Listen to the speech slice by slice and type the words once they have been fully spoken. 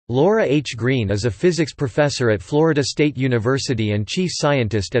Laura H. Greene is a physics professor at Florida State University and chief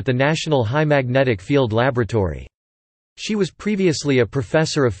scientist at the National High Magnetic Field Laboratory. She was previously a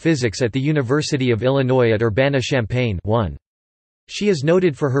professor of physics at the University of Illinois at Urbana-Champaign. She is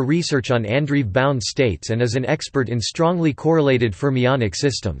noted for her research on Andreev-bound states and is an expert in strongly correlated fermionic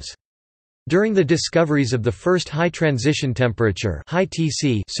systems. During the discoveries of the first high-transition temperature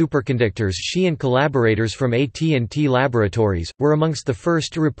 (high-TC) superconductors, she and collaborators from AT&T Laboratories were amongst the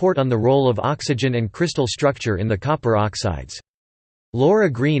first to report on the role of oxygen and crystal structure in the copper oxides.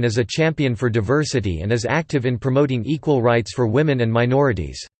 Laura Greene is a champion for diversity and is active in promoting equal rights for women and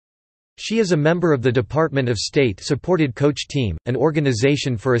minorities. She is a member of the Department of State-supported Coach Team, an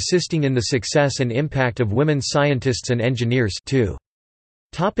organization for assisting in the success and impact of women scientists and engineers too.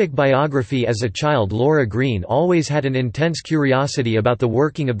 Biography. As a child, Laura Greene always had an intense curiosity about the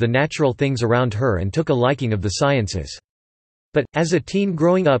working of the natural things around her and took a liking of the sciences. But, as a teen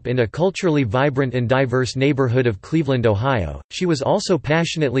growing up in a culturally vibrant and diverse neighborhood of Cleveland, Ohio, she was also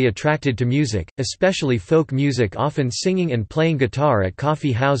passionately attracted to music, especially folk music, often singing and playing guitar at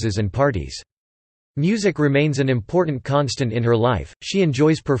coffee houses and parties. Music remains an important constant in her life. She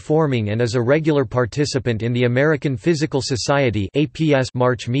enjoys performing and is a regular participant in the American Physical Society (APS)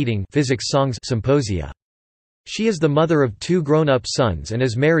 March Meeting Physics Songs Symposia. She is the mother of 2 grown-up sons and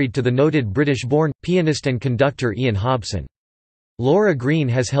is married to the noted British-born pianist and conductor Ian Hobson. Laura Greene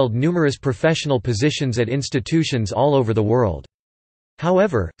has held numerous professional positions at institutions all over the world.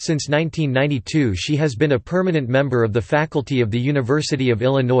 However, since 1992 she has been a permanent member of the faculty of the University of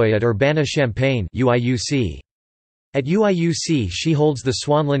Illinois at Urbana-Champaign (UIUC). At UIUC she holds the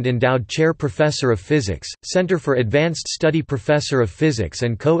Swanland Endowed Chair Professor of Physics, Center for Advanced Study Professor of Physics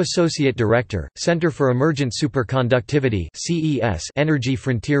and Co-Associate Director, Center for Emergent Superconductivity (CES) Energy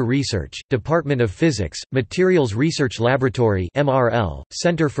Frontier Research, Department of Physics, Materials Research Laboratory (MRL),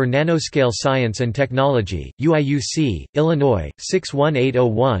 Center for Nanoscale Science and Technology, UIUC, Illinois,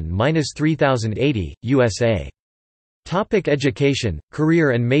 61801-3080, USA. Education,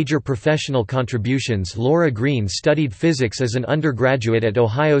 career and major professional contributions. Laura Greene studied physics as an undergraduate at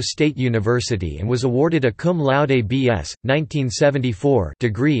Ohio State University and was awarded a cum laude B.S. 1974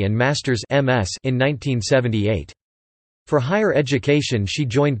 degree and master's M.S. in 1978. For higher education she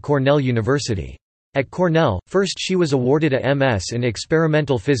joined Cornell University. At Cornell, first she was awarded a M.S. in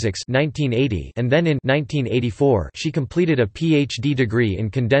experimental physics 1980 and then in 1984 she completed a Ph.D. degree in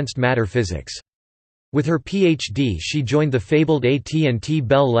condensed matter physics. With her Ph.D. she joined the fabled AT&T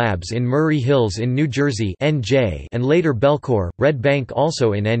Bell Labs in Murray Hills in New Jersey (NJ) and later Bellcore, Red Bank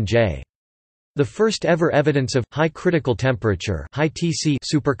also in NJ. The first ever evidence of high critical temperature (high-TC)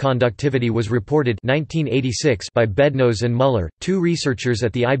 superconductivity was reported 1986 by Bednose and Muller, 2 researchers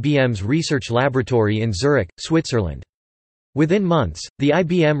at the IBM's research laboratory in Zurich, Switzerland. Within months, the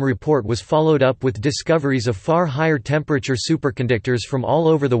IBM report was followed up with discoveries of far higher temperature superconductors from all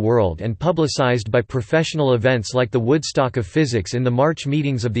over the world and publicized by professional events like the Woodstock of Physics in the March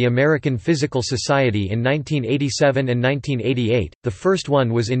meetings of the American Physical Society in 1987 and 1988. The first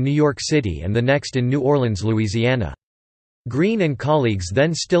one was in New York City and the next in New Orleans, Louisiana. Greene and colleagues,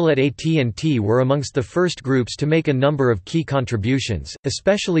 then still at AT&T, were amongst the first groups to make a number of key contributions,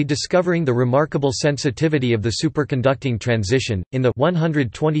 especially discovering the remarkable sensitivity of the superconducting transition, in the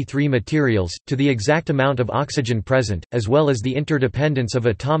 123 materials, to the exact amount of oxygen present, as well as the interdependence of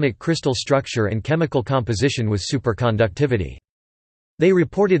atomic crystal structure and chemical composition with superconductivity. They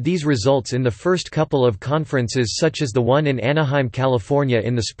reported these results in the first couple of conferences, such as the one in Anaheim, California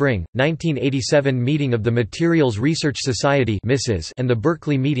in the spring, 1987 meeting of the Materials Research Society and the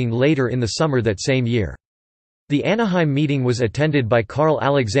Berkeley meeting later in the summer that same year. The Anaheim meeting was attended by Carl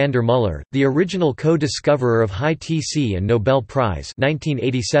Alexander Muller, the original co-discoverer of high-TC and Nobel Prize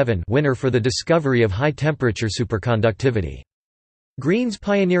 1987 winner for the discovery of high-temperature superconductivity. Greene's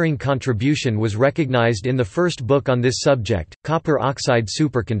pioneering contribution was recognized in the first book on this subject, Copper Oxide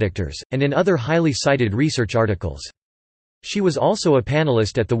Superconductors, and in other highly cited research articles. She was also a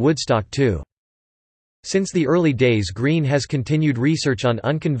panelist at the Woodstock II. Since the early days, Greene has continued research on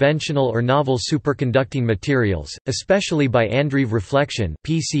unconventional or novel superconducting materials, especially by Andreev reflection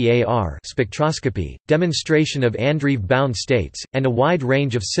 (PCAR) spectroscopy, demonstration of Andreev-bound states, and a wide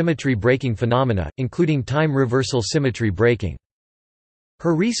range of symmetry breaking phenomena, including time reversal symmetry breaking.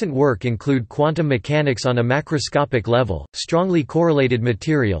 Her recent work include quantum mechanics on a macroscopic level, strongly correlated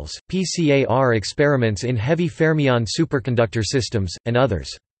materials, PCAR experiments in heavy fermion superconductor systems, and others.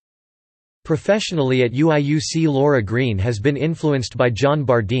 Professionally at UIUC, Laura Greene has been influenced by John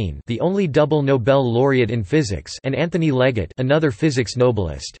Bardeen, the only double Nobel laureate in physics, and Anthony Leggett, another physics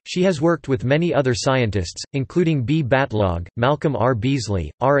Nobelist. She has worked with many other scientists, including B. Batlogg, Malcolm R.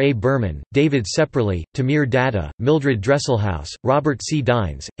 Beasley, R. A. Berman, David Sepperly, Tamir Datta, Mildred Dresselhaus, Robert C.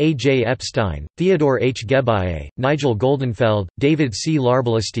 Dines, A. J. Epstein, Theodore H. Geballe, Nigel Goldenfeld, David C.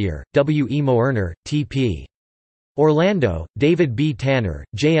 Larbalestier, W. E. Moerner, T. P. Orlando, David B. Tanner,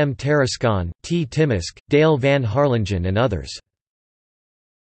 J. M. Tarascon, T. Timisk, Dale Van Harlingen and others.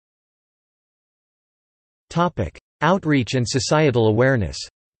 Outreach and societal awareness.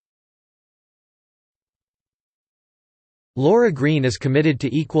 Laura Greene is committed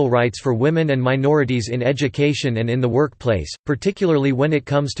to equal rights for women and minorities in education and in the workplace, particularly when it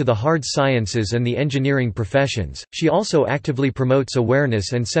comes to the hard sciences and the engineering professions. She also actively promotes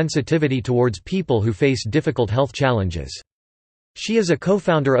awareness and sensitivity towards people who face difficult health challenges. She is a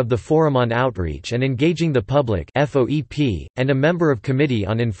co-founder of the Forum on Outreach and Engaging the Public (FOEP) and a member of Committee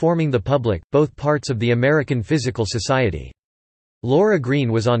on Informing the Public, both parts of the American Physical Society. Laura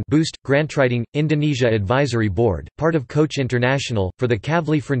Greene was on Boost, Grantwriting, Indonesia Advisory Board, part of Coach International, for the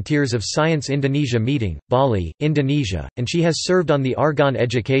Kavli Frontiers of Science Indonesia meeting, Bali, Indonesia, and she has served on the Argonne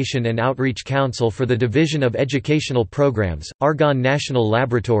Education and Outreach Council for the Division of Educational Programs, Argonne National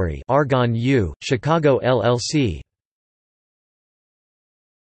Laboratory, Argonne U, Chicago LLC.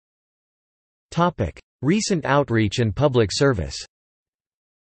 Recent outreach and public service.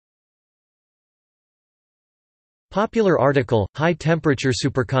 Popular article, High-Temperature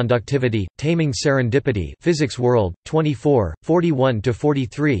Superconductivity, Taming Serendipity, Physics World, 24,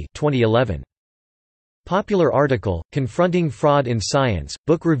 41–43 2011. Popular article, Confronting Fraud in Science,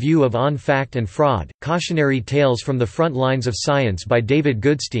 Book Review of On Fact and Fraud, Cautionary Tales from the Front Lines of Science by David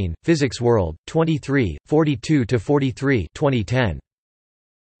Goodstein, Physics World, 23, 42–43 2010.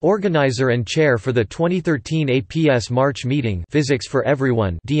 Organizer and chair for the 2013 APS March Meeting Physics for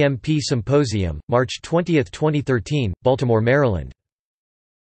Everyone DMP Symposium, March 20, 2013, Baltimore, Maryland.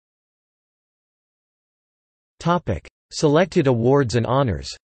 Selected awards and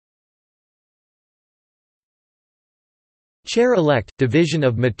honors. Chair-elect, Division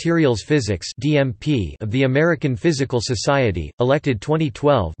of Materials Physics (DMP) of the American Physical Society, elected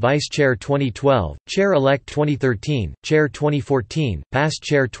 2012, Vice Chair 2012, Chair-elect 2013, Chair 2014, Past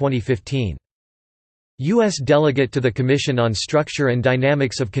Chair 2015. U.S. Delegate to the Commission on Structure and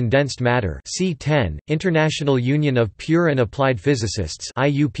Dynamics of Condensed Matter (C10), International Union of Pure and Applied Physicists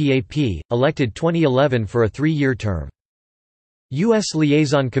 (IUPAP), elected 2011 for a 3-year term. U.S.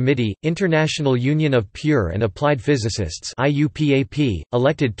 Liaison Committee, International Union of Pure and Applied Physicists (IUPAP),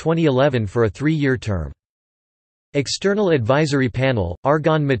 elected 2011 for a 3-year term. External Advisory Panel,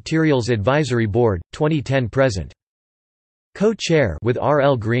 Argonne Materials Advisory Board, 2010–present. Co-chair with R.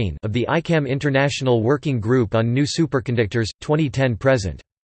 L. Greene of the ICAM International Working Group on New Superconductors, 2010–present.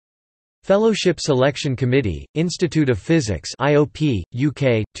 Fellowship Selection Committee, Institute of Physics IOP,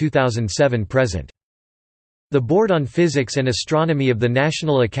 UK, 2007–present. The Board on Physics and Astronomy of the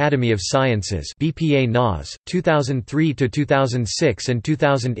National Academy of Sciences BPA-NAS, 2003–2006 and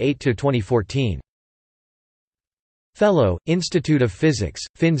 2008–2014. Fellow, Institute of Physics,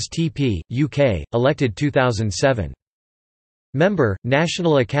 FINS TP, UK, elected 2007. Member,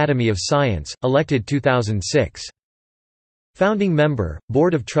 National Academy of Science, elected 2006. Founding member,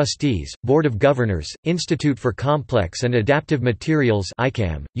 Board of Trustees, Board of Governors, Institute for Complex and Adaptive Materials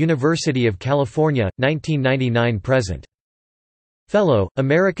ICAM, University of California, 1999–present. Fellow,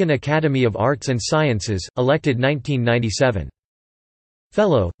 American Academy of Arts and Sciences, elected 1997.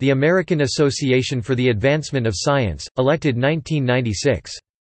 Fellow, the American Association for the Advancement of Science, elected 1996.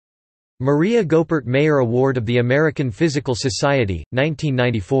 Maria Goeppert Mayer Award of the American Physical Society,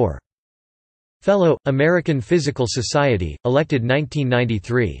 1994. Fellow, American Physical Society, elected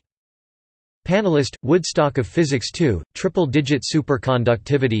 1993. Panelist, Woodstock of Physics II, Triple-Digit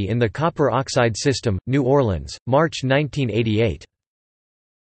Superconductivity in the Copper Oxide System, New Orleans, March 1988.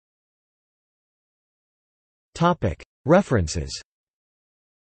 References.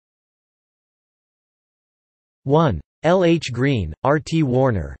 1. L. H. Greene, R. T.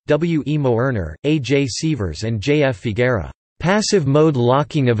 Warner, W. E. Moerner, A. J. Sievers and J. F. Figuera. Passive mode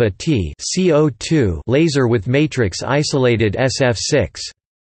locking of a T CO2 laser with matrix isolated SF6.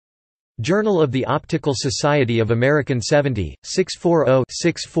 Journal of the Optical Society of American 70,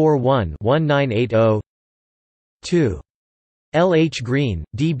 640-641-1980. 2. L. H. Greene,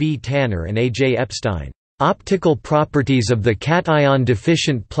 D. B. Tanner and A. J. Epstein. Optical properties of the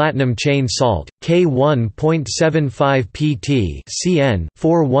cation-deficient platinum chain salt, K1.75 pt Cn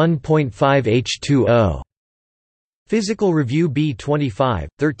 41.5 H2O. Physical Review B 25,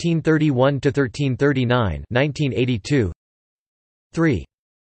 1331–1339 1982. 3.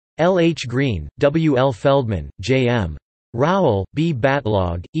 L. H. Greene, W. L. Feldman, J. M. Rowell, B.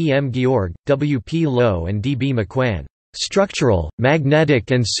 Batlogg, E. M. Georg, W. P. Lowe and D. B. McQuan. Structural,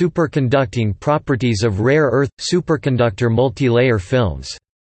 magnetic and superconducting properties of rare earth superconductor multilayer films.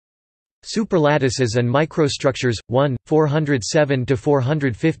 Superlattices and Microstructures, 1,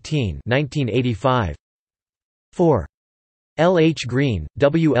 407–415 1985. 4. L. H. Greene,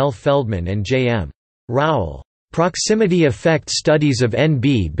 W. L. Feldman and J. M. Rowell. Proximity Effect Studies of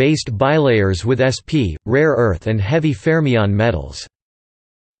NB-based bilayers with sp. rare earth and heavy fermion metals.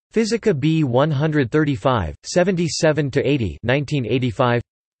 Physica B 135, 77–80 1985.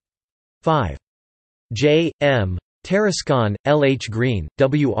 5. J. M. Tarascon, L. H. Greene,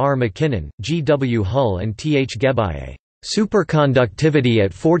 W. R. McKinnon, G. W. Hull and T. H. Gebaye. Superconductivity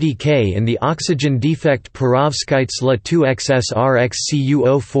at 40 K in the oxygen defect perovskites La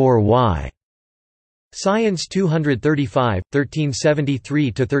 2XSRXCuO4Y. Science 235,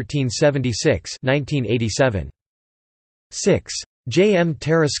 1373–1376 1987. 6. J. M.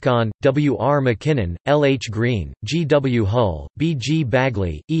 Tarascon, W. R. McKinnon, L. H. Greene, G. W. Hull, B. G.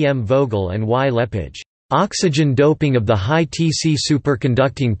 Bagley, E. M. Vogel and Y. Lepage. Oxygen doping of the high Tc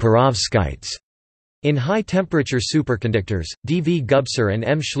superconducting perovskites. In high-temperature superconductors, D. V. Gubser and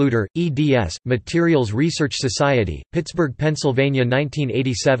M. Schluter, eds. Materials Research Society, Pittsburgh, Pennsylvania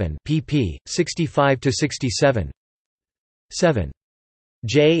 1987 pp. 65–67. 7.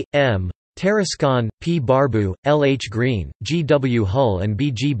 J. M. Tarascon, P. Barbu, L. H. Greene, G. W. Hull and B.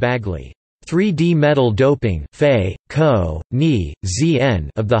 G. Bagley. 3D metal doping Fe, Co, Ni, Zn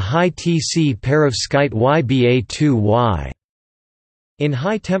of the high Tc perovskite YBA2Y. In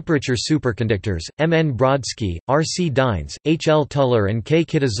high-temperature superconductors, M. N. Brodsky, R. C. Dines, H. L. Tuller and K.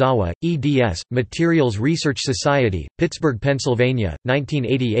 Kitazawa, eds. Materials Research Society, Pittsburgh, Pennsylvania,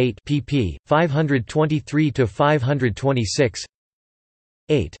 1988 pp. 523–526.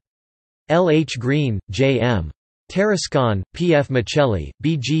 8. L. H. Greene, J. M. Tarascon, P. F. Michelli,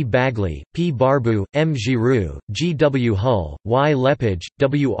 B. G. Bagley, P. Barbu, M. Giroux, G. W. Hull, Y. Lepage,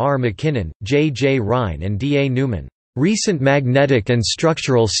 W. R. McKinnon, J. J. Rhine and D. A. Newman. Recent Magnetic and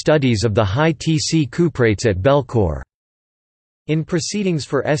Structural Studies of the High Tc cuprates at Belcourt. In Proceedings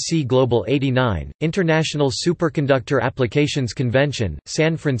for SC Global 89, International Superconductor Applications Convention,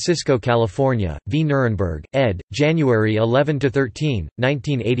 San Francisco, California, v. Nuremberg, ed., January 11–13,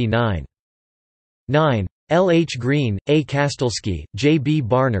 1989. 9. L. H. Greene, A. Kastelsky, J. B.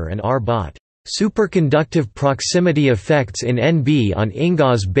 Barner and R. Bott. Superconductive Proximity Effects in NB on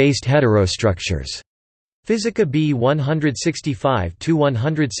InGaAs-based Heterostructures. Physica B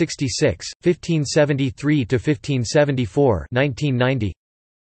 165–166, 1573–1574 1990.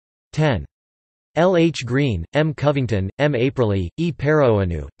 10. L. H. Greene, M. Covington, M. Aprili, E.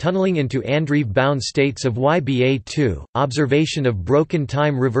 Paroanu, Tunneling into Andreev-bound States of YBA2, Observation of Broken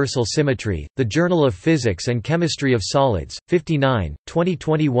Time Reversal Symmetry, The Journal of Physics and Chemistry of Solids, 59,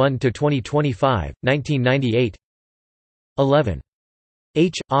 2021–2025, 1998. 11.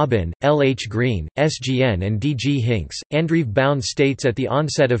 H. Aubin, L. H. Greene, SGN and D. G. Hinks, Andreev-bound states at the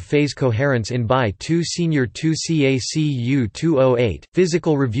onset of phase coherence in BI 2 Senior 2 CACU 208,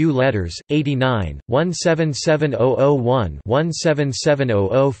 Physical Review Letters, 89, 177001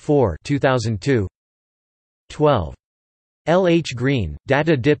 177004 2002. 12. L. H. Greene,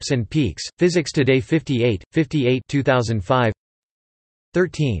 Data Dips and Peaks, Physics Today 58, 58 2005.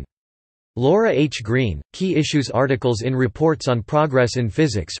 13. Laura H. Greene, Key Issues Articles in Reports on Progress in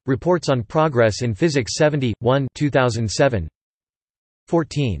Physics, Reports on Progress in Physics 70, 1 2007.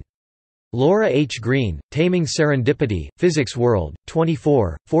 14. Laura H. Greene, Taming Serendipity, Physics World,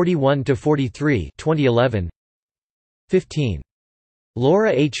 24, 41–43 2011. 15.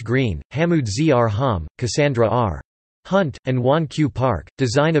 Laura H. Greene, Hamoud Z. R. Ham, Cassandra R. Hunt, and Juan Q. Park,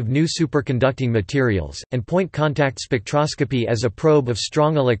 Design of New Superconducting Materials, and Point Contact Spectroscopy as a Probe of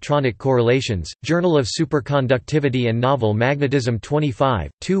Strong Electronic Correlations, Journal of Superconductivity and Novel Magnetism 25,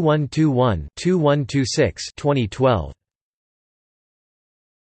 2121–2126 2012.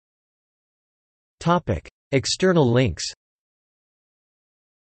 External links.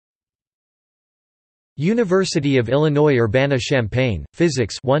 University of Illinois Urbana-Champaign,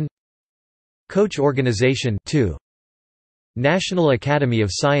 Physics 1, Coach Organization 2, National Academy of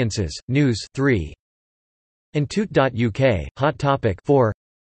Sciences, News 3, Entute.uk, Hot Topic 4,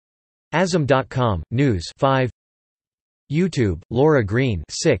 Asm.com, News 5, YouTube, Laura Greene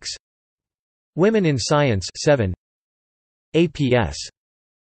 6, Women in Science 7,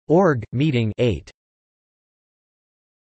 APS.org, Meeting 8.